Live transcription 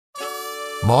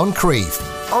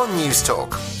Moncrief on News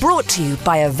Talk. Brought to you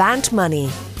by Avant Money.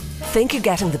 Think you're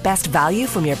getting the best value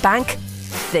from your bank?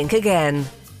 Think again.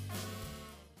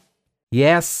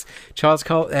 Yes,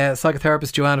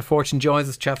 psychotherapist Joanna Fortune joins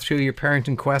us to chat through your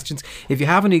parenting questions. If you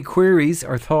have any queries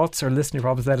or thoughts or listening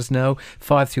problems, let us know.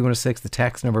 53106, the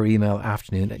text number, email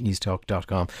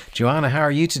afternoon@newstalk.com. Joanna, how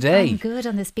are you today? I'm good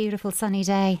on this beautiful sunny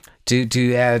day. Do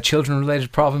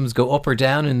children-related problems go up or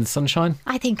down in the sunshine?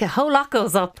 I think a whole lot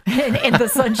goes up in the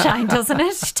sunshine, doesn't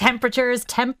it? Temperatures,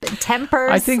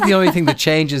 tempers. I think the only thing that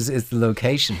changes is the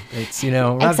location. It's,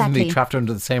 rather than Exactly. being trapped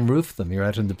under the same roof with them, you're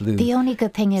out in the blue. The only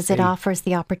good thing is it sea. offers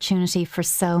the opportunity for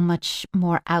so much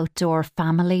more outdoor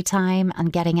family time,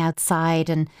 and getting outside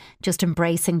and just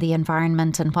embracing the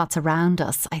environment and what's around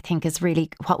us, I think is really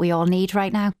what we all need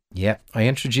right now. Yeah, I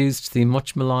introduced the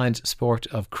much maligned sport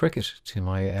of cricket to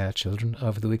my children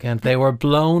over the weekend. They were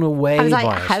blown away I was like,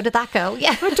 by it. how did that go?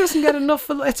 Yeah. It doesn't get enough.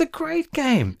 It's a great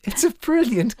game. It's a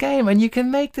brilliant game, and you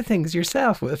can make the things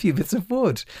yourself with a few bits of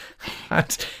wood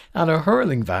and a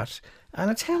hurling bat and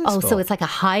a tennis ball. Oh, so it's like a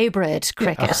hybrid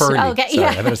cricket. A hurley. Okay, Sorry,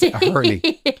 I better say a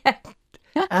hurley.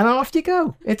 And off you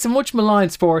go. It's a much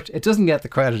maligned sport. It doesn't get the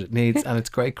credit it needs, and it's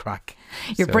great crack.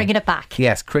 You're bringing it back.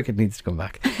 Yes, cricket needs to come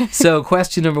back. So,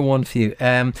 question number one for you.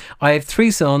 I have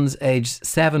three sons, aged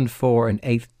 7, 4 and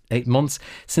 8 months.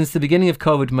 Since the beginning of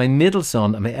COVID, my middle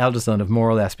son and my eldest son have more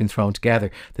or less been thrown together.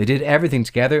 They did everything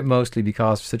together, mostly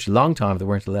because for such a long time they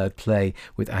weren't allowed to play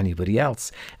with anybody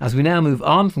else. As we now move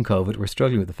on from COVID, we're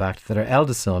struggling with the fact that our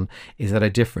eldest son is at a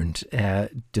different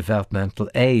developmental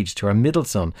age to our middle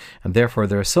son, and therefore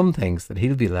there are some things that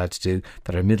he'll be allowed to do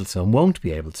that our middle son won't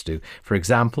be able to do. For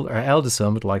example, our eldest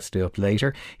son would like to stay up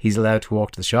later. He's allowed to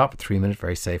walk to the shop, a 3-minute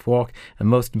very safe walk, and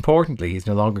most importantly, he's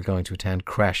no longer going to attend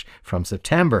creche from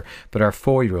September. But our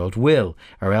 4-year-old will.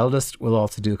 Our eldest will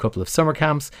also do a couple of summer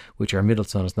camps, which our middle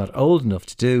son is not old enough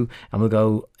to do, and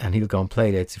he'll go and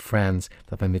play dates with friends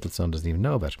that my middle son doesn't even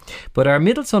know about. But our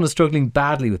middle son is struggling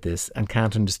badly with this and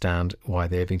can't understand why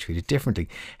they're being treated differently.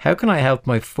 How can I help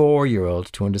my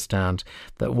 4-year-old to understand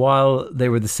that while they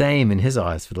were the same in his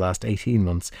eyes for the last 18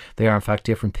 months, they are in fact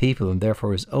different people, and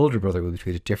therefore his older brother will be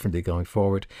treated differently going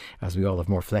forward, as we all have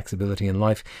more flexibility in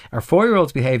life. Our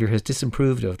 4-year-old's behaviour has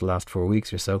disimproved over the last 4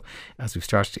 weeks or so, as we've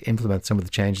started to implement some of the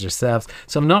changes ourselves.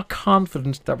 So I'm not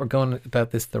confident that we're going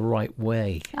about this the right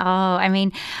way. Oh, I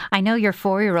mean, I know your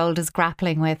 4-year-old is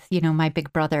grappling with, my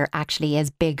big brother actually is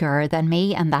bigger than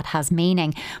me, and that has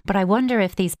meaning. But I wonder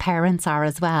if these parents are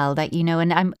as well, that,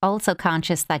 and I'm also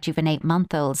conscious that you've an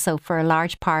 8-month-old. So for a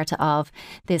large part of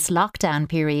this lockdown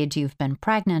period, you've been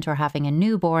pregnant or having a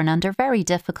newborn under very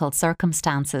difficult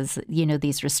circumstances,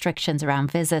 these restrictions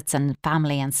around visits and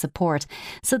family and support.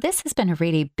 So this has been a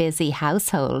really busy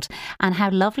household, and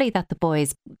how lovely that the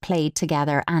boys played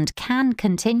together and can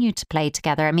continue to play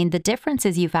together. I mean, the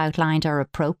differences you've outlined are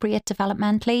appropriate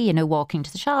developmentally, walking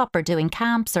to the shop or doing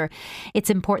camps, or it's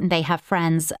important they have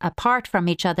friends apart from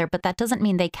each other, but that doesn't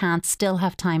mean they can't still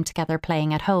have time together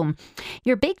playing at home.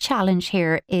 Your big challenge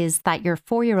here is that your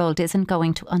 4-year-old isn't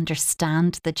going to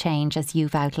understand the change as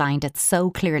you've outlined it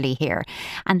so clearly here,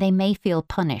 and they may feel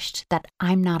punished that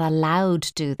I'm not allowed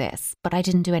to do this, but I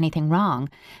didn't do anything wrong.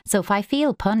 So if I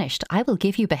feel punished, I will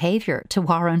give you behaviour to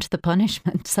warrant the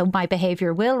punishment. So my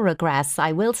behaviour will regress.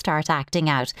 I will start acting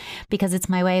out because it's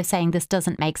my way of saying this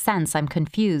doesn't make sense. I'm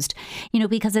confused,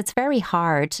 because it's very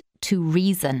hard to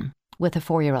reason with a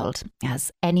 4-year-old,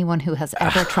 as anyone who has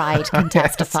ever tried can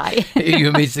testify. You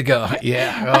and me to go,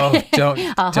 don't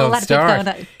a whole lot start. of people going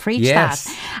to preach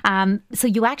that. So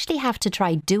you actually have to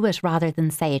try do it rather than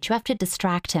say it. You have to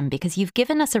distract him, because you've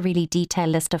given us a really detailed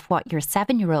list of what your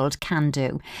 7-year-old can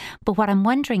do. But what I'm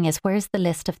wondering is, where's the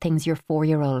list of things your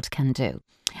 4-year-old can do?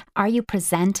 Are you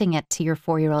presenting it to your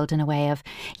 4-year-old in a way of,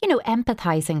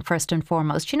 empathising first and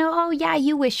foremost? Oh yeah,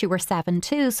 you wish you were 7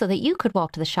 too, so that you could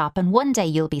walk to the shop and one day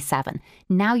you'll be 7.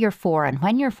 Now you're 4, and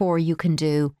when you're 4 you can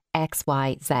do X,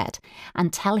 Y, Z,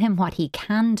 and tell him what he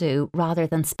can do rather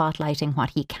than spotlighting what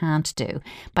he can't do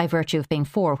by virtue of being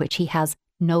 4, which he has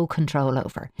no control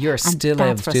over. You're still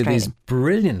able to do these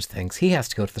brilliant things. He has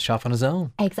to go to the shop on his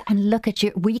own. And look at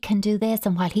you, we can do this,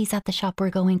 and while he's at the shop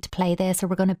we're going to play this, or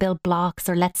we're going to build blocks,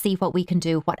 or let's see what we can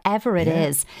do, whatever it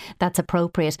is that's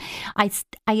appropriate.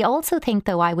 I also think,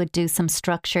 though, I would do some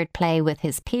structured play with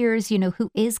his peers,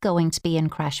 who is going to be in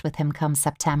creche with him come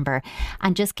September,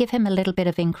 and just give him a little bit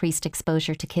of increased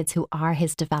exposure to kids who are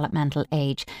his developmental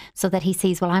age, so that he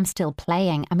sees, well, I'm still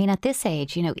playing. I mean, at this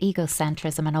age,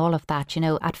 egocentrism and all of that,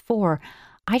 at 4,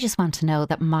 I just want to know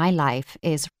that my life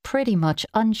is pretty much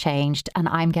unchanged and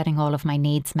I'm getting all of my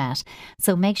needs met.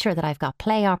 So make sure that I've got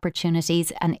play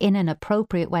opportunities and in an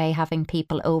appropriate way having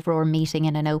people over or meeting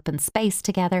in an open space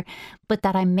together, but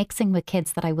that I'm mixing with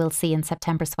kids that I will see in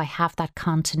September, so I have that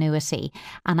continuity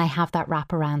and I have that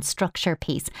wraparound structure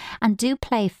piece. And do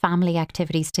play family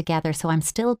activities together, so I'm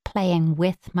still playing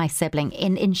with my sibling,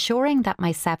 in ensuring that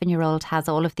my 7-year-old has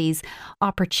all of these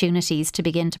opportunities to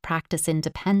begin to practice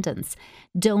independence.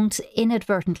 Don't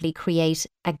inadvertently create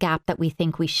a gap that we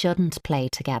think we shouldn't play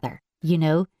together, you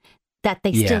know? That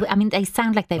they still, I mean, they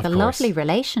sound like they've a lovely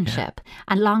relationship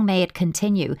and long may it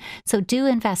continue. So do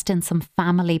invest in some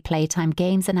family playtime,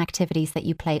 games and activities that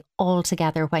you play all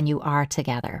together when you are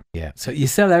together. Yeah. So you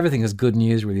sell everything as good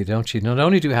news, really, don't you? Not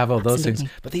only do we have all those things,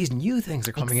 but these new things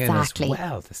are coming in as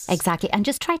well. Exactly. And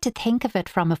just try to think of it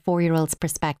from a 4-year-old's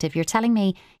perspective. You're telling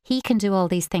me he can do all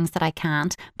these things that I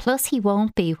can't, plus he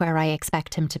won't be where I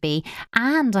expect him to be,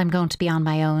 and I'm going to be on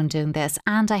my own doing this,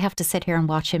 and I have to sit here and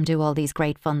watch him do all these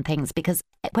great fun things. Because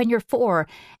when you're 4,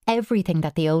 everything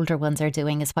that the older ones are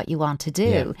doing is what you want to do.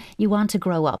 Yeah. You want to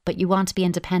grow up, but you want to be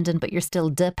independent, but you're still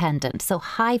dependent. So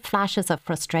high flashes of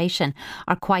frustration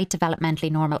are quite developmentally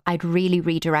normal. I'd really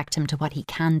redirect him to what he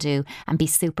can do and be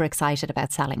super excited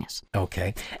about selling it.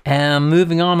 Okay.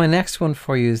 Moving on, my next one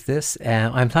for you is this.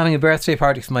 I'm planning a birthday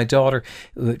party for my daughter,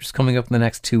 which is coming up in the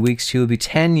next 2 weeks. She will be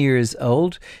 10 years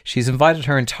old. She's invited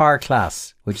her entire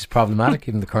class, which is problematic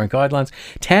given the current guidelines.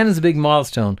 10 is a big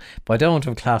milestone, but I don't want to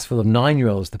have a class full of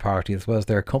 9-year-olds at the party as well as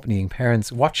their accompanying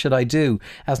parents. What should I do?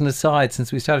 As an aside,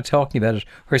 since we started talking about it,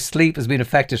 her sleep has been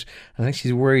affected. I think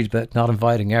she's worried about not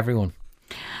inviting everyone.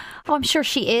 Oh, I'm sure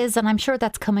she is, and I'm sure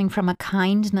that's coming from a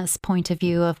kindness point of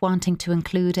view of wanting to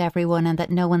include everyone and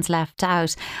that no one's left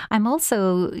out. I'm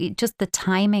also, just the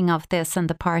timing of this and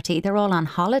the party, they're all on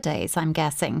holidays, I'm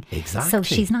guessing. Exactly. So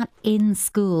she's not in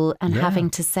school and having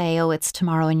to say, oh, it's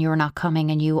tomorrow and you're not coming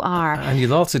and you are. And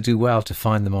you'll also do well to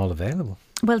find them all available.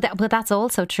 Well, that's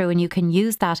also true, and you can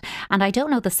use that. And I don't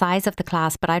know the size of the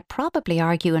class, but I'd probably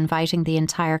argue inviting the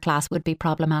entire class would be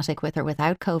problematic with or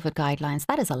without COVID guidelines.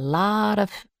 That is a lot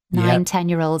of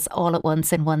 9-10-year-olds all at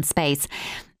once in one space.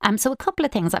 So a couple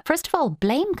of things. First of all,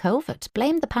 blame COVID,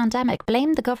 blame the pandemic,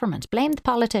 blame the government, blame the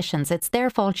politicians. It's their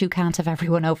fault you can't have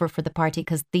everyone over for the party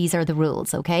because these are the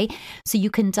rules, okay? So you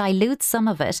can dilute some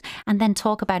of it and then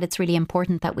talk about it's really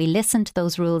important that we listen to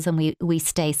those rules and we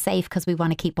stay safe because we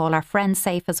want to keep all our friends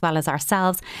safe as well as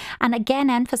ourselves. And again,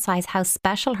 emphasise how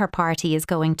special her party is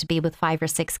going to be with 5 or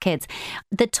 6 kids.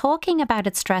 The talking about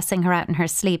it stressing her out in her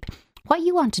sleep, what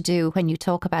you want to do when you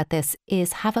talk about this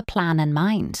is have a plan in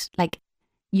mind. Like,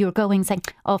 you're going saying,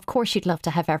 oh, of course you'd love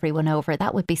to have everyone over.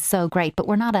 That would be so great, but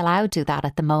we're not allowed to do that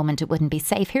at the moment. It wouldn't be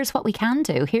safe. Here's what we can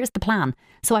do. Here's the plan.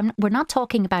 So we're not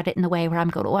talking about it in a way where I'm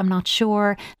going, oh, I'm not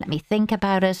sure. Let me think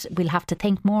about it. We'll have to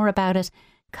think more about it.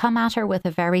 Come at her with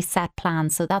a very set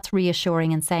plan. So that's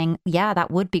reassuring and saying, yeah,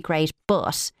 that would be great,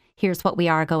 but here's what we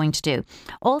are going to do.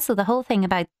 Also, the whole thing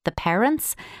about the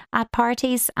parents at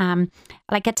parties,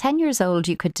 like at 10 years old,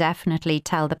 you could definitely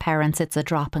tell the parents it's a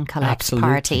drop and collect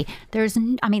party.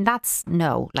 That's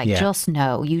no, just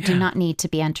no. You do not need to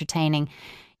be entertaining,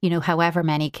 however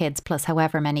many kids plus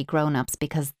however many grown-ups,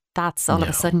 because that's all of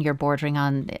a sudden you're bordering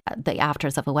on the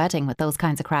afters of a wedding with those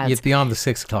kinds of crowds. It's beyond the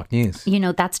 6 o'clock news.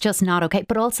 That's just not okay.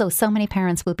 But also, so many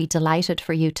parents will be delighted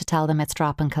for you to tell them it's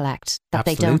drop and collect, that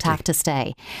they don't have to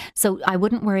stay. So I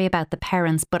wouldn't worry about the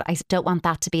parents, but I don't want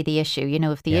that to be the issue.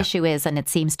 If the issue is, and it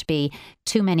seems to be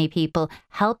too many people,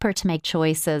 help her to make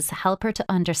choices, help her to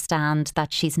understand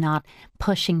that she's not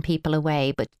pushing people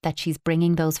away, but that she's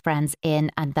bringing those friends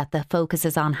in and that the focus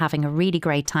is on having a really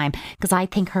great time. Because I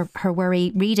think her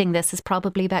worry reading this is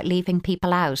probably about leaving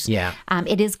people out. Yeah.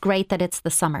 It is great that it's the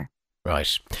summer. Right.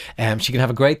 She can have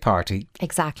a great party.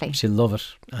 Exactly. She'll love it.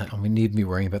 And we needn't be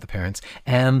worrying about the parents.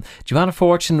 Joanna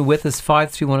Fortune with us,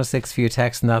 53106 for your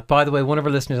text and that. By the way, one of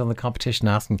our listeners on the competition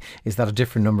asking, is that a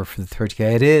different number for the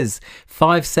 30k? It is.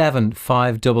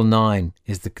 57599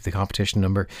 is the competition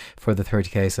number for the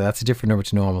 30k. So that's a different number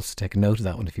to normal. So take a note of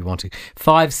that one if you want to.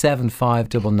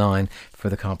 57599 for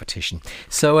the competition.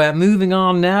 So moving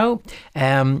on now.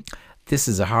 This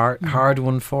is a hard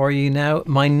one for you now.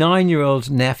 My 9-year-old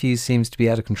nephew seems to be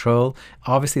out of control.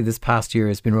 Obviously, this past year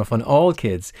has been rough on all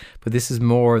kids, but this is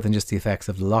more than just the effects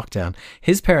of the lockdown.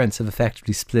 His parents have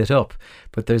effectively split up,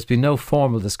 but there's been no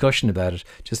formal discussion about it,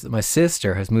 just that my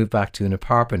sister has moved back to an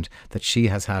apartment that she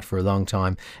has had for a long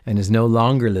time and is no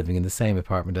longer living in the same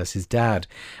apartment as his dad.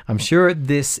 I'm sure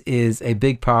this is a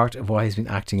big part of why he's been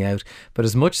acting out, but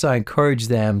as much as I encourage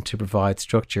them to provide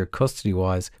structure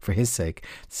custody-wise for his sake,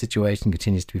 the situation situation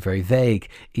continues to be very vague,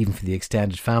 even for the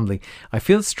extended family. I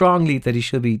feel strongly that he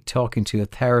should be talking to a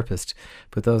therapist,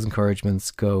 but those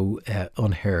encouragements go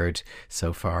unheard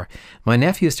so far. My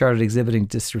nephew started exhibiting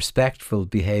disrespectful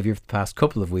behaviour for the past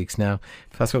couple of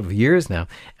years now,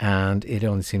 and it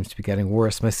only seems to be getting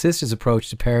worse. My sister's approach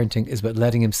to parenting is about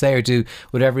letting him say or do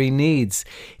whatever he needs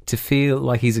to feel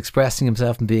like he's expressing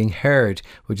himself and being heard,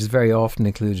 which is very often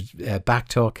included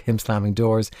backtalk, him slamming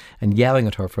doors and yelling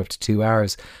at her for up to 2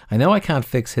 hours. I know I can't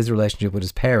fix his relationship with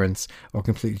his parents or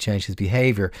completely change his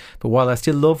behaviour, but while I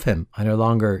still love him, I no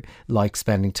longer like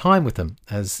spending time with him,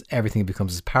 as everything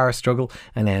becomes a power struggle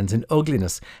and ends in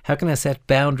ugliness. How can I set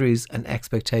boundaries and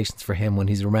expectations for him when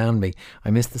he's around me?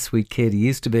 I miss the sweet kid he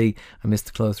used to be. I miss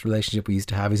the close relationship we used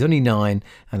to have. He's only 9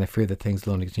 and I fear that things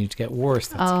will only continue to get worse.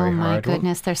 That's very hard. Oh my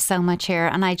goodness, there's so much here.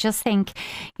 And I just think,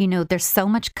 there's so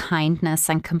much kindness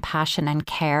and compassion and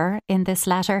care in this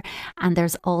letter. And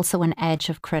there's also an edge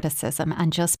of criticism,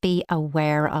 and just be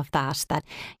aware of that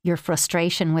your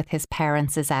frustration with his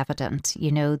parents is evident.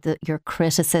 Your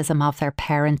criticism of their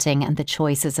parenting and the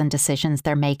choices and decisions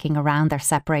they're making around their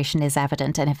separation is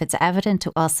evident. And if it's evident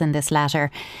to us in this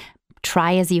letter,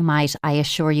 try as you might, I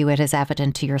assure you it is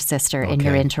evident to your sister in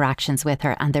your interactions with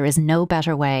her. And there is no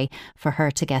better way for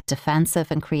her to get defensive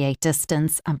and create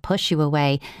distance and push you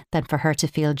away than for her to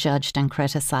feel judged and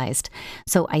criticised.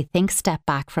 So I think step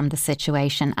back from the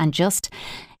situation and just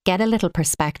get a little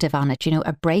perspective on it.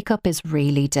 A breakup is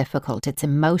really difficult. It's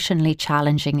emotionally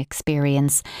challenging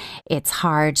experience. It's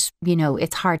hard,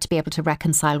 it's hard to be able to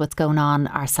reconcile what's going on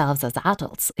ourselves as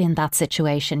adults in that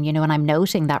situation, and I'm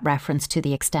noting that reference to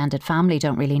the extended family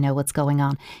don't really know what's going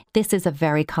on. This is a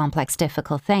very complex,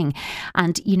 difficult thing.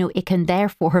 And, it can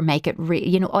therefore make it,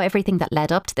 everything that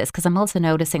led up to this, because I'm also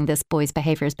noticing this boy's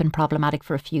behaviour has been problematic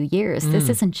for a few years. This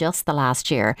isn't just the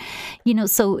last year,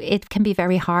 so it can be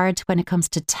very hard when it comes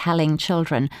to telling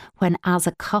children when, as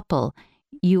a couple,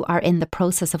 you are in the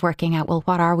process of working out, well,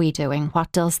 what are we doing? What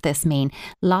does this mean?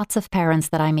 Lots of parents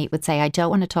that I meet would say, I don't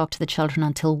want to talk to the children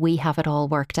until we have it all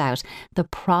worked out. The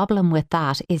problem with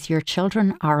that is your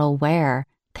children are aware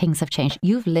things have changed.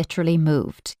 You've literally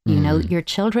moved. Your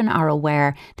children are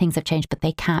aware things have changed, but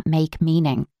they can't make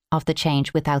meaning of the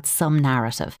change without some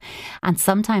narrative. And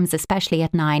sometimes, especially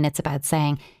at 9, it's about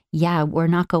saying, yeah, we're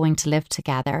not going to live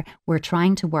together. We're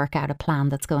trying to work out a plan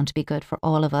that's going to be good for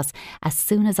all of us. As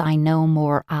soon as I know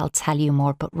more, I'll tell you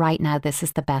more. But right now, this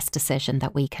is the best decision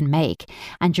that we can make.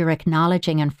 And you're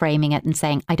acknowledging and framing it and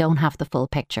saying, I don't have the full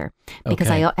picture. Because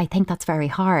I think that's very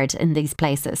hard in these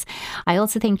places. I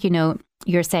also think,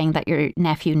 you're saying that your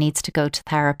nephew needs to go to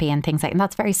therapy and things like that. And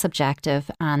that's very subjective.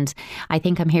 And I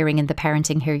think I'm hearing in the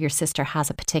parenting here, your sister has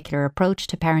a particular approach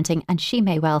to parenting, and she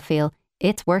may well feel,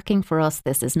 it's working for us.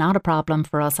 This is not a problem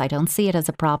for us. I don't see it as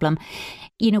a problem.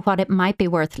 What it might be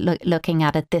worth looking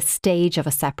at this stage of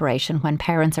a separation, when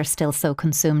parents are still so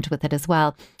consumed with it as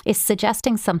well, is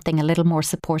suggesting something a little more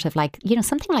supportive, like,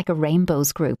 something like a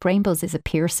Rainbows group. Rainbows is a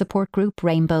peer support group,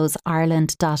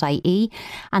 rainbowsireland.ie,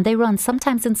 and they run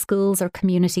sometimes in schools or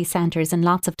community centres in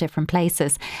lots of different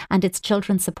places. And it's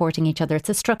children supporting each other. It's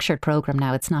a structured programme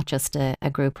now. It's not just a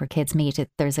group where kids meet.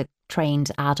 There's a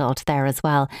trained adult there as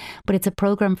well. But it's a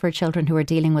programme for children who are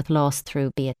dealing with loss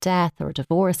through, be it death or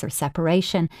divorce or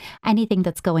separation, anything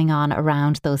that's going on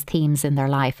around those themes in their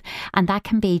life. And that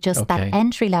can be just that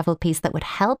entry level piece that would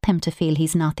help him to feel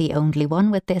he's not the only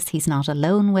one with this, he's not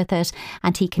alone with it,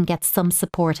 and he can get some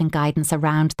support and guidance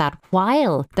around that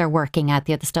while they're working out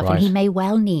the other stuff. Right. And he may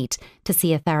well need to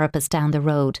see a therapist down the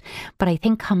road. But I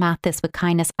think come at this with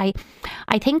kindness. I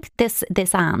think this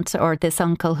aunt or this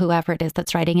uncle, whoever it is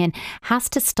that's writing in, has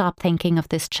to stop thinking of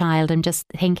this child and just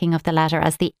thinking of the letter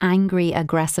as the angry,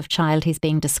 aggressive child he's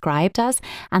being described as,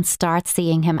 and start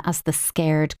seeing him as the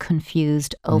scared,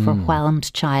 confused,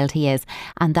 overwhelmed child he is.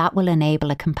 And that will enable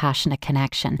a compassionate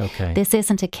connection. This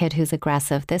isn't a kid who's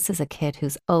aggressive. This is a kid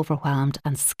who's overwhelmed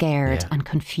and scared and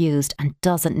confused and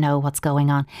doesn't know what's going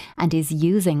on, and is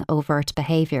using overt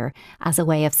behaviour as a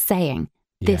way of saying,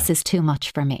 this is too much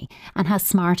for me. And how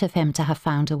smart of him to have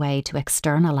found a way to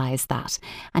externalise that.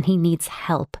 And he needs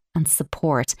help and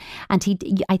support. And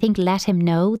I think let him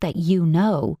know that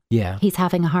he's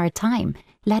having a hard time.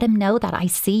 Let him know that I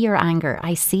see your anger.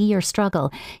 I see your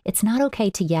struggle. It's not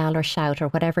okay to yell or shout or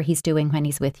whatever he's doing when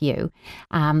he's with you.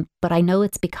 But I know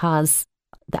it's because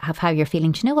of how you're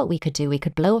feeling. Do you know what we could do? We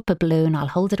could blow up a balloon. I'll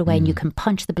hold it away and you can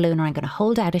punch the balloon, or I'm going to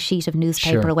hold out a sheet of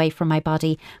newspaper away from my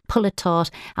body, pull it taut.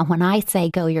 And when I say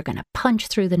go, you're going to punch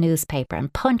through the newspaper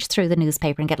and punch through the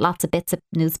newspaper and get lots of bits of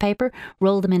newspaper,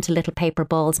 roll them into little paper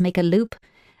balls, make a loop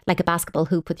like a basketball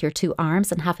hoop with your two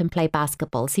arms and have him play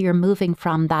basketball. So you're moving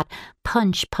from that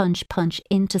punch, punch, punch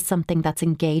into something that's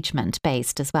engagement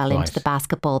based as well, into the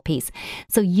basketball piece.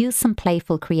 So use some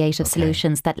playful, creative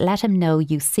solutions that let him know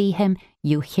you see him,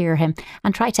 you hear him,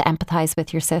 and try to empathise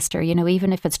with your sister, you know,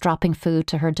 even if it's dropping food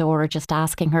to her door or just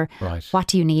asking her, what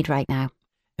do you need right now?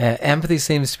 Empathy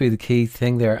seems to be the key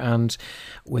thing there, and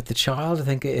with the child, I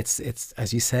think it's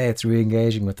as you say, it's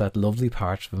re-engaging with that lovely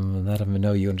part of him and letting him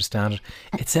know you understand it.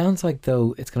 It sounds like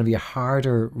though it's going to be a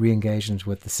harder re-engagement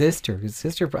with the sister. His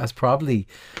sister has probably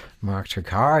marked her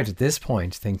card at this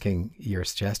point, thinking your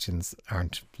suggestions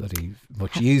aren't bloody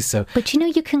much use. So, but you know,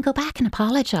 you can go back and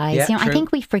apologise. Yeah, you know, true. I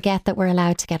think we forget that we're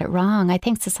allowed to get it wrong. I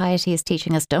think society is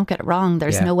teaching us don't get it wrong.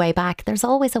 There's no way back. There's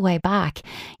always a way back.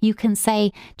 You can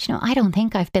say, "Do you know, I don't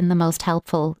think I've been the most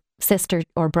helpful sister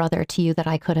or brother to you that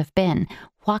I could have been.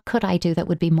 What could I do that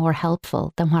would be more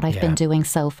helpful than what I've been doing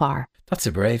so far?" That's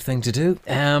a brave thing to do.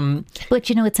 But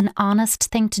you know, it's an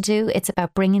honest thing to do. It's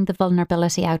about bringing the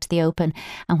vulnerability out to the open.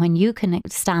 And when you can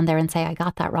stand there and say, I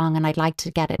got that wrong and I'd like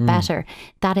to get it better,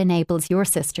 that enables your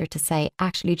sister to say,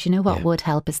 actually, do you know what would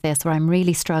help is this, or I'm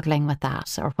really struggling with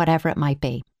that, or whatever it might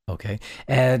be. Okay.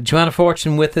 Joanna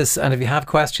Fortune with us, and if you have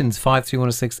questions,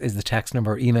 53106 is the text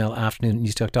number, email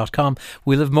afternoon@newstalk.com.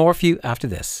 We'll have more for you after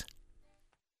this.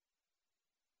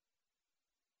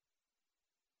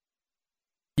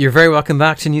 You're very welcome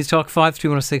back to News Talk.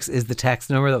 53106 is the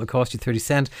text number. That will cost you 30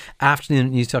 cents.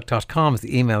 Afternoon@newstalk.com is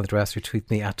the email address, or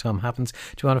tweet me at Tom Happens.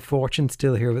 Joanna Fortune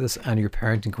still here with us, and your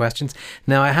parenting questions.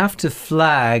 Now, I have to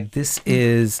flag, this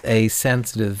is a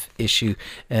sensitive issue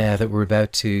that we're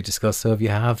about to discuss. So if you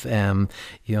have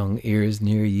young ears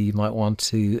near you, you might want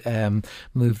to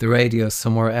move the radio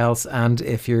somewhere else. And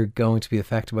if you're going to be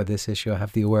affected by this issue, I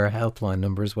have the Aware helpline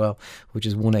number as well, which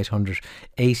is 1800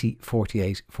 80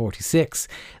 48 46.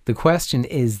 The question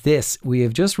is this: we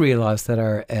have just realised that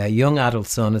our young adult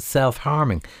son is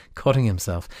self-harming, cutting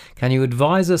himself. Can you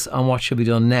advise us on what should be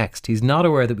done next? He's not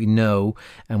aware that we know,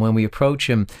 and when we approach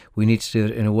him, we need to do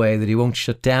it in a way that he won't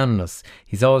shut down on us.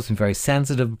 He's always been very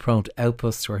sensitive, prone to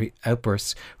outbursts where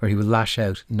he will lash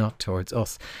out, not towards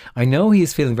us. I know he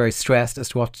is feeling very stressed as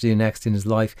to what to do next in his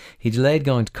life. He delayed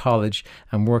going to college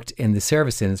and worked in the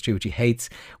service industry, which he hates.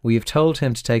 We have told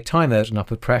him to take time out and not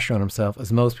put pressure on himself,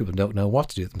 as most people don't know what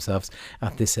to do with themselves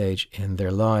at this age in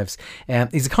their lives.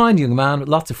 He's a kind young man with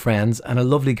lots of friends and a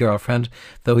lovely girlfriend,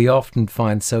 though he often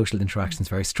finds social interactions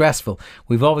very stressful.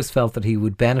 We've always felt that he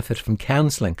would benefit from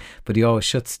counselling, but he always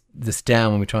shuts this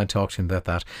down when we try and talk to him about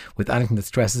that. With anything that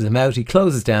stresses him out, he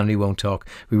closes down and he won't talk.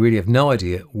 We really have no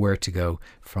idea where to go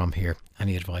from here.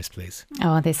 Any advice, please?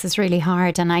 Oh, this is really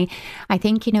hard. And I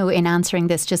think, you know, in answering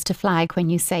this, just to flag, when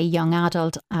you say young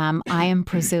adult, I am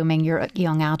presuming your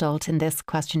young adult in this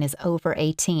question is over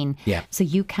 18. Yeah. So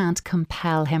you can't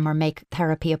compel him or make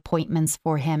therapy appointments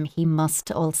for him. He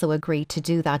must also agree to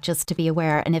do that, just to be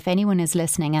aware. And if anyone is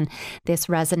listening and this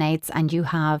resonates and you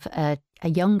have a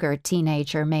younger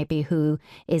teenager maybe who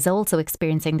is also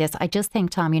experiencing this, I just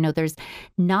think, Tom, you know, there's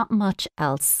not much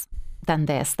else than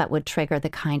this that would trigger the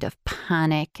kind of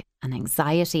panic and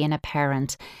anxiety in a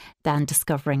parent than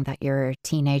discovering that your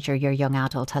teenager, your young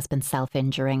adult, has been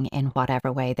self-injuring in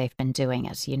whatever way they've been doing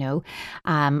it, you know.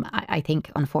 I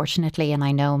think, unfortunately, and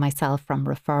I know myself from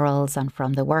referrals and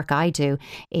from the work I do,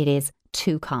 it is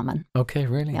too common. Okay,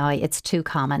 really? It's too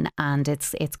common, and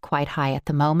it's quite high at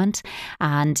the moment.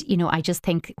 And, you know, I just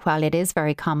think while it is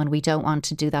very common, we don't want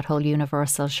to do that whole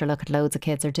universal, sure, look, at loads of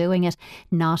kids are doing it.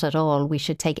 Not at all. We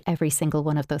should take every single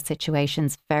one of those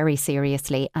situations very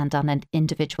seriously and on an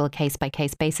individual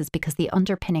case-by-case basis, because the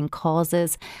underpinning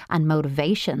causes and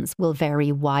motivations will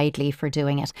vary widely for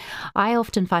doing it. I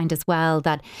often find as well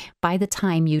that by the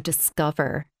time you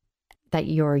discover that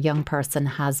your young person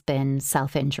has been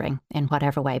self-injuring in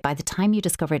whatever way, by the time you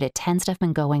discover it, it tends to have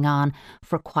been going on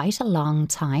for quite a long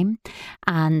time.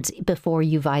 And before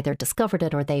you've either discovered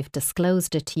it or they've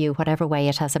disclosed it to you, whatever way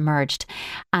it has emerged.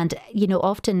 And, you know,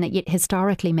 often,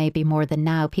 historically, maybe more than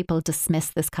now, people dismiss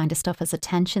this kind of stuff as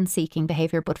attention-seeking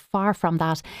behaviour. But far from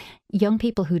that, young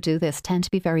people who do this tend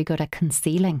to be very good at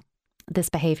concealing this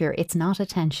behaviour. It's not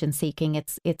attention seeking,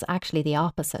 it's actually the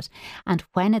opposite. And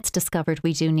when it's discovered,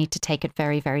 we do need to take it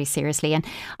very, very seriously. And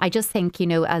I just think, you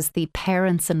know, as the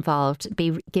parents involved,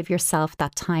 give yourself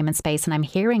that time and space. And I'm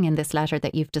hearing in this letter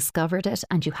that you've discovered it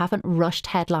and you haven't rushed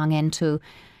headlong into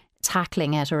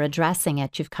tackling it or addressing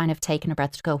it. You've kind of taken a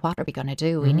breath to go, what are we going to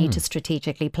do? We need to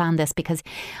strategically plan this, because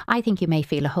I think you may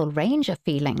feel a whole range of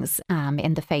feelings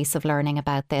in the face of learning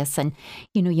about this. And,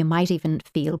 you know, you might even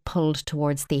feel pulled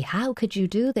towards the, how could you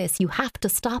do this? You have to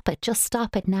stop it. Just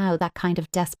stop it now. That kind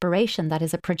of desperation that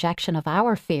is a projection of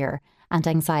our fear and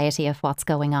anxiety of what's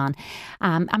going on.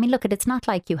 I mean, look, it's not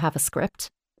like you have a script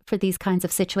for these kinds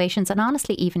of situations. And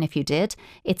honestly, even if you did,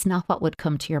 it's not what would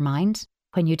come to your mind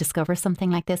when you discover something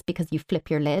like this, because you flip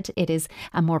your lid. It is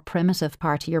a more primitive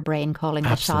part of your brain calling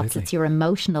the shots. It's your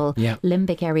emotional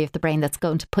limbic area of the brain that's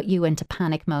going to put you into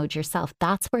panic mode yourself.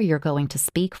 That's where you're going to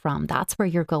speak from. That's where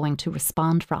you're going to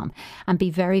respond from. And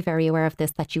be very, very aware of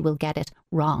this, that you will get it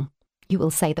wrong. You will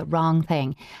say the wrong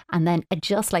thing. And then,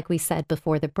 just like we said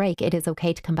before the break, it is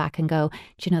okay to come back and go,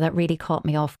 do you know, that really caught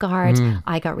me off guard.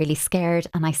 I got really scared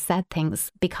and I said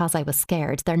things because I was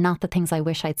scared. They're not the things I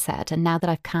wish I'd said. And now that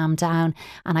I've calmed down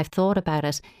and I've thought about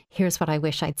it, here's what I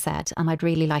wish I'd said. And I'd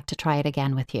really like to try it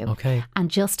again with you. Okay. And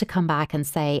just to come back and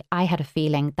say, I had a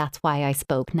feeling, that's why I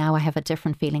spoke. Now I have a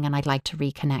different feeling and I'd like to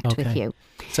reconnect with you.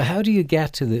 So how do you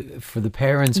get to for the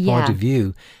parents' point of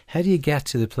view, how do you get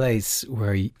to the place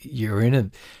where you're in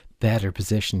a better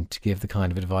position to give the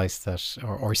kind of advice that,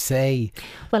 or say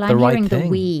well, the right thing? I'm hearing the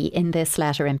we in this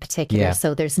letter in particular. Yeah.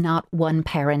 So there's not one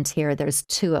parent here, there's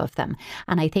two of them.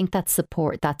 And I think that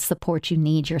support you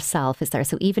need yourself is there.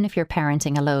 So even if you're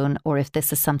parenting alone, or if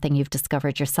this is something you've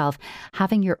discovered yourself,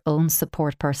 having your own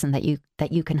support person that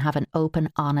you can have an open,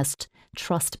 honest,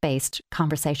 trust-based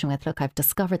conversation with. Look, I've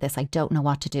discovered this. I don't know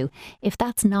what to do. If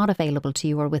that's not available to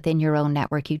you, or within your own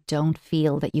network, you don't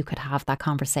feel that you could have that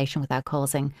conversation without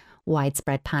causing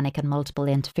widespread panic and multiple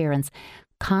interference,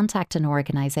 contact an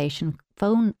organisation,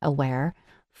 phone Aware,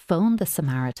 phone the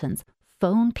Samaritans,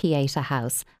 phone Pieta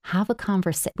House, have a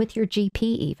conversation with your GP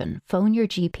even. Phone your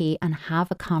GP and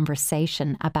have a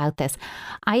conversation about this.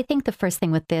 I think the first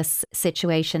thing with this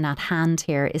situation at hand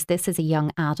here is this is a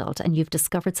young adult and you've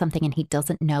discovered something and he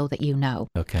doesn't know that you know.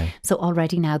 Okay. So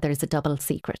already now there's a double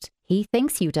secret. He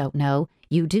thinks you don't know,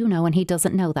 you do know, and he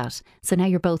doesn't know that. So now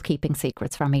you're both keeping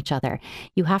secrets from each other.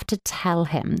 You have to tell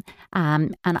him.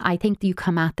 And I think you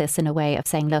come at this in a way of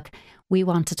saying, look, we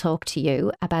want to talk to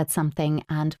you about something,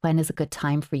 and when is a good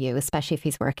time for you, especially if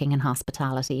he's working in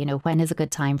hospitality, you know, when is a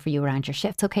good time for you around your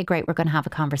shifts? Okay, great, we're going to have a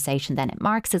conversation then. It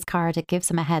marks his card, it gives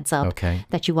him a heads up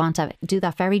that you want to do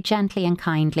that very gently and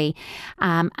kindly.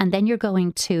 And then you're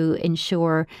going to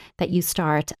ensure that you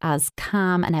start as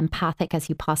calm and empathic as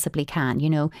you possibly can, you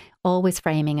know, always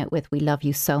framing it with, we love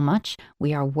you so much.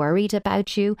 We are worried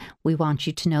about you. We want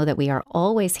you to know that we are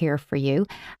always here for you.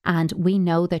 And we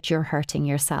know that you're hurting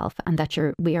yourself and that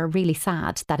we are really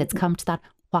sad that it's come to that.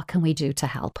 What can we do to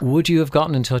help? Would you have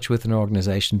gotten in touch with an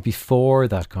organisation before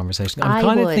that conversation? I'm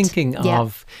kind of thinking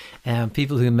of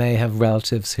people who may have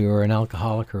relatives who are an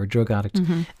alcoholic or a drug addict.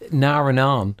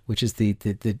 Naranon, which is the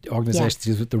organisation that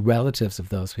deals with the relatives of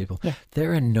those people,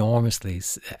 they're enormously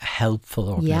helpful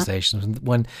organisations.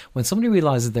 When somebody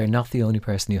realises they're not the only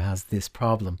person who has this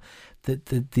problem,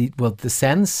 the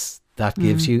sense that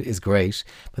gives you is great.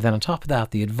 But then on top of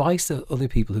that, the advice of other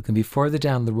people who can be further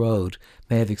down the road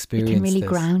may have experienced it can really this.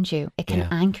 ground you. It can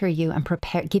anchor you and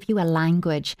give you a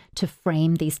language to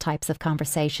frame these types of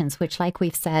conversations, which, like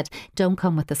we've said, don't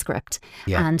come with the script.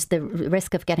 And the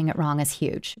risk of getting it wrong is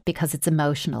huge because it's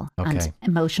emotional and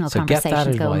emotional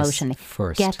conversations go emotionally.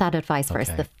 Get that advice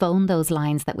first. The phone those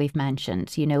lines that we've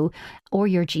mentioned, you know, or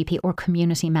your GP or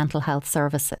community mental health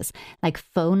services. Like,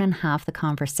 phone and have the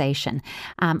conversation.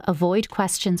 Avoid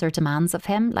questions or demands of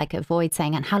him, like avoid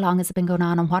saying, and how long has it been going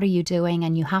on and what are you doing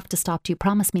and you have to stop, do you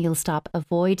promise me you'll stop?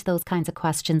 Avoid those kinds of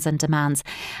questions and demands,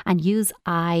 and use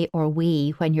I or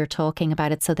we when you're talking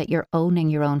about it so that you're owning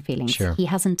your own feelings. He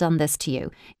hasn't done this to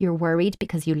you. You're worried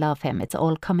because you love him. It's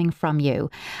all coming from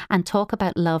you. And talk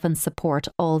about love and support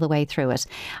all the way through it.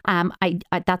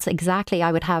 That's exactly,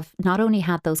 I would have not only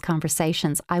had those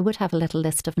conversations, I would have a little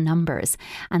list of numbers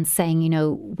and saying, you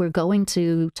know, we're going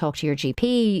to talk to your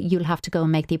GP. You'll have to go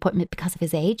and make the appointment because of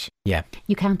his age.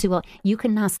 You can't do all. You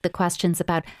can ask the questions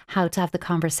about how to have the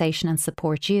conversation and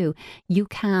support you. You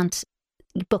can't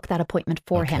book that appointment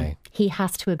for him. He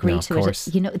has to agree to it.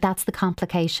 You know, that's the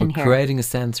complication here. Creating a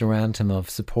sense around him of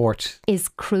support is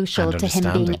crucial to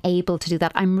him being able to do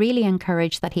that. I'm really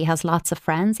encouraged that he has lots of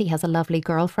friends. He has a lovely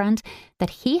girlfriend, that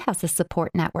he has a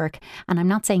support network. And I'm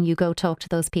not saying you go talk to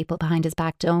those people behind his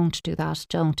back. Don't do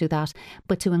that.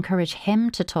 But to encourage him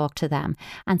to talk to them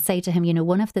and say to him, you know,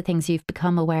 one of the things you've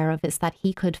become aware of is that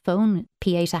he could phone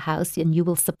Pieta House and you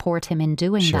will support him in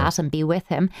doing that and be with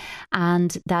him,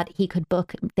 and that he could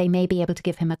book, they may be able to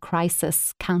give him a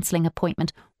crisis counselling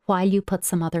appointment while you put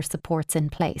some other supports in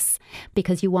place,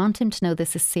 because you want him to know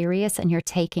this is serious and you're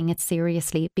taking it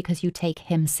seriously because you take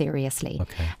him seriously.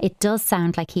 Okay. It does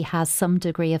sound like he has some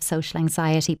degree of social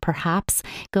anxiety perhaps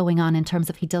going on, in terms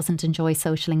of he doesn't enjoy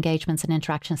social engagements and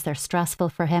interactions. They're stressful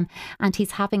for him, and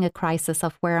he's having a crisis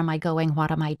of where am I going,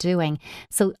 what am I doing?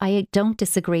 So I don't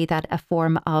disagree that a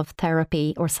form of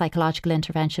therapy or psychological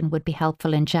intervention would be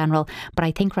helpful in general, but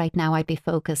I think right now I'd be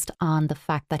focused on the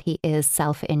fact that he is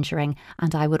self-injuring,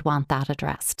 and I would want that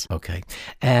addressed. Okay.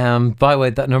 By the way,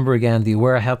 that number again, the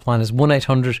Aware helpline is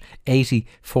 1-800 80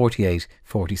 48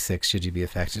 46 should you be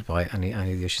affected by any of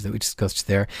the issues that we discussed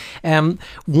there.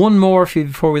 One more for you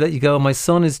before we let you go. My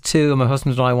son is 2 and my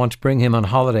husband and I want to bring him on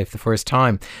holiday for the first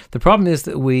time. The problem is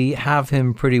that we have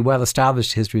him pretty well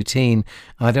established, his routine,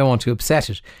 and I don't want to upset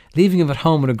it. Leaving him at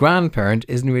home with a grandparent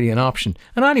isn't really an option.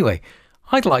 And anyway,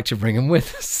 I'd like to bring him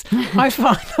with us. I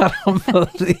find that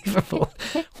unbelievable.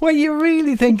 Were you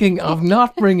really thinking of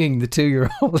not bringing the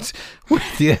 2-year-old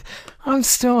with you? I'm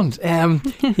stunned.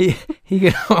 He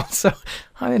can also,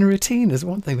 I mean, routine is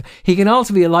one thing, but he can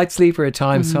also be a light sleeper at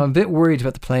times, so I'm a bit worried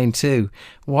about the plane too.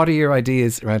 What are your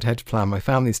ideas around how to plan my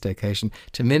family staycation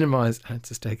to minimise,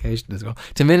 it's a staycation as well,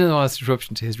 to minimise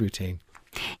disruption to his routine?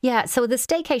 Yeah, so the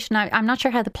staycation, I'm not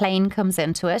sure how the plane comes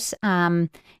into it,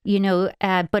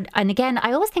 but again,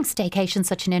 I always think staycation is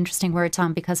such an interesting word,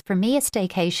 Tom, because for me a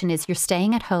staycation is you're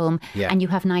staying at home and you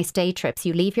have nice day trips.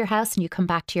 You leave your house and you come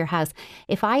back to your house.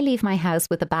 If I leave my house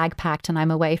with a bag packed and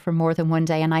I'm away for more than one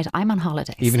day a night, I'm on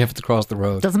holidays. Even if it's across the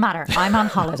road? Doesn't matter. I'm on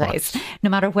holidays. Right. No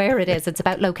matter where it is, it's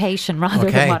about location rather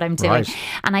than what I'm doing. Right.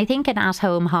 And I think an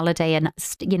at-home holiday and,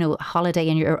 holiday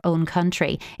in your own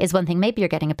country is one thing. Maybe you're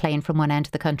getting a plane from one end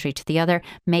of the country to the other.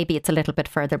 Maybe it's a little bit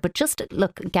further, but just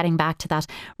look, getting back to that,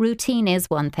 routine is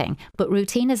one thing, but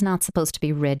routine is not supposed to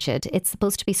be rigid. It's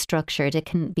supposed to be structured. It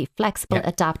can be flexible,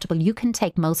 adaptable. You can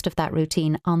take most of that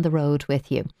routine on the road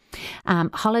with you.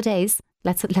 Holidays,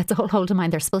 let's all hold in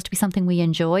mind, they're supposed to be something we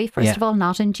enjoy. First of all,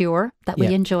 not endure, that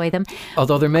we enjoy them.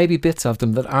 Although there may be bits of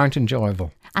them that aren't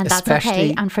enjoyable. And that's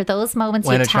okay. And for those moments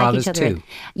you tag each other in.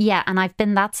 Yeah, and I've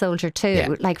been that soldier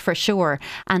too, like for sure.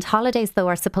 And holidays though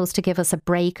are supposed to give us a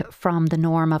break from the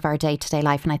norm of our day-to-day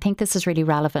life. And I think this is really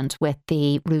relevant with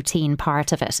the routine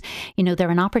part of it. They're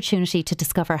an opportunity to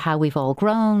discover how we've all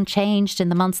grown, changed in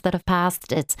the months that have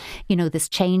passed. It's, this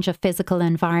change of physical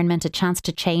environment, a chance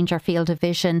to change our field of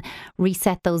vision,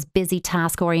 reset those busy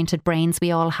task-oriented brains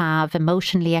we all have,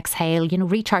 emotionally exhale,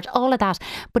 recharge, all of that.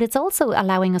 But it's also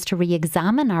allowing us to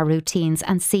re-examine our routines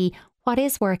and see what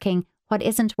is working, what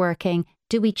isn't working.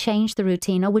 Do we change the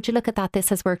routine? Oh, would you look at that? This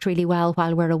has worked really well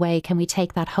while we're away. Can we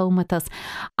take that home with us?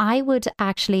 I would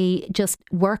actually just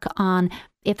work on,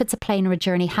 if it's a plane or a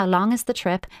journey, how long is the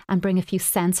trip, and bring a few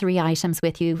sensory items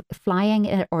with you.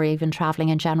 Flying or even travelling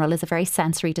in general is a very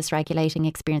sensory dysregulating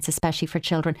experience, especially for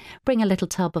children. Bring a little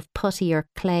tub of putty or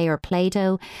clay or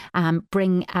Play-Doh.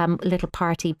 Bring a little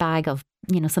party bag of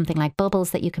something like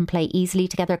bubbles that you can play easily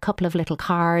together, a couple of little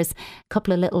cars, a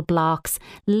couple of little blocks,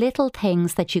 little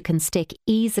things that you can stick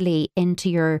easily into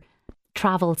your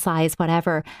travel size,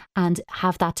 whatever, and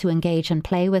have that to engage and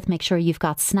play with. Make sure you've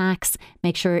got snacks.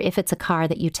 Make sure if it's a car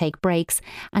that you take breaks,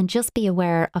 and just be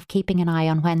aware of keeping an eye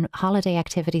on when holiday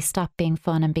activities stopped being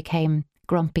fun and became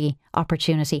grumpy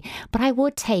opportunity. But I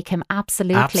would take him,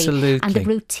 absolutely. And the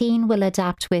routine will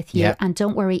adapt with you. And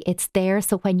don't worry, it's there.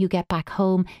 So when you get back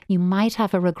home, you might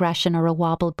have a regression or a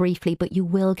wobble briefly, but you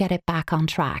will get it back on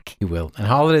track. You will. And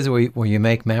holidays are where you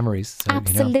make memories. So,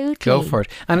 absolutely. Go for it.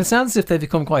 And it sounds as if they've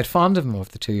become quite fond of him over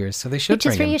the 2 years, so they should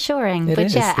bring him. Which is reassuring. It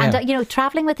is. And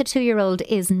travelling with a 2-year-old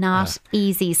is not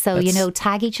easy. So,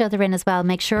 tag each other in as well.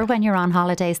 Make sure when you're on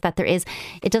holidays that there is,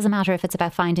 it doesn't matter if it's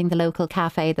about finding the local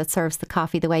cafe that serves the coffee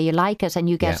the way you like it and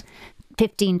you get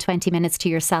 15, 20 minutes to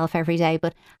yourself every day,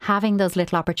 but having those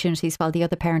little opportunities while the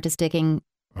other parent is digging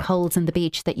holes in the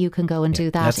beach that you can go and do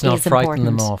that. Let's not frighten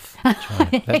them off.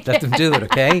 Let them do it,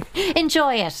 okay?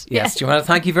 Enjoy it. Yes, Joanna,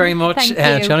 thank you very much.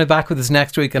 Joanna back with us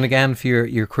next week, and again for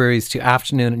your queries to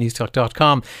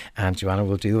afternoon@newstalk.com, and Joanna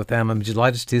will deal with them. I'm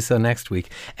delighted to do so next week.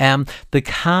 The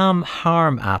Calm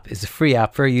Harm app is a free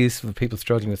app, very useful for people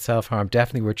struggling with self-harm.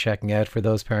 Definitely worth checking out for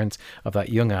those parents of that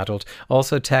young adult.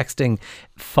 Also texting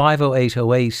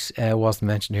 50808 wasn't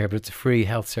mentioned here, but it's a free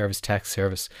health service text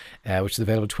service which is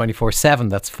available 24/7.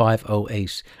 That's That's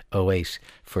 50808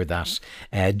 for that.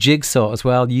 Jigsaw as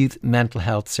well, youth mental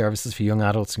health services for young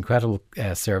adults, incredible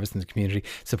service in the community,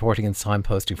 supporting and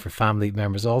signposting for family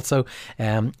members also.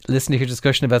 Listen to your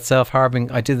discussion about self-harming.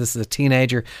 I did this as a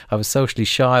teenager. I was socially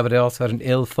shy, but I also had an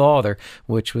ill father,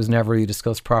 which was never really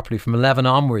discussed properly. From 11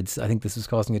 onwards, I think this was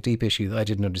causing a deep issue that I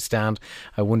didn't understand.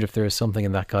 I wonder if there is something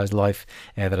in that guy's life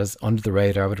that is under the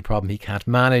radar with a problem he can't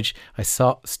manage. I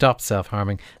stopped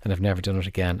self-harming and have never done it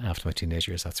again after my teenage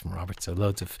years. That's from Robert. So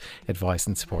loads of advice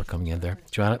and support coming in there.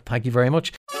 Joanna, thank you very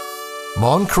much.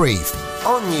 Moncrief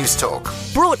on News Talk.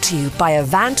 Brought to you by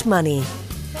Avant Money.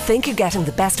 Think you're getting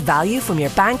the best value from your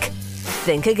bank?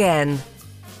 Think again.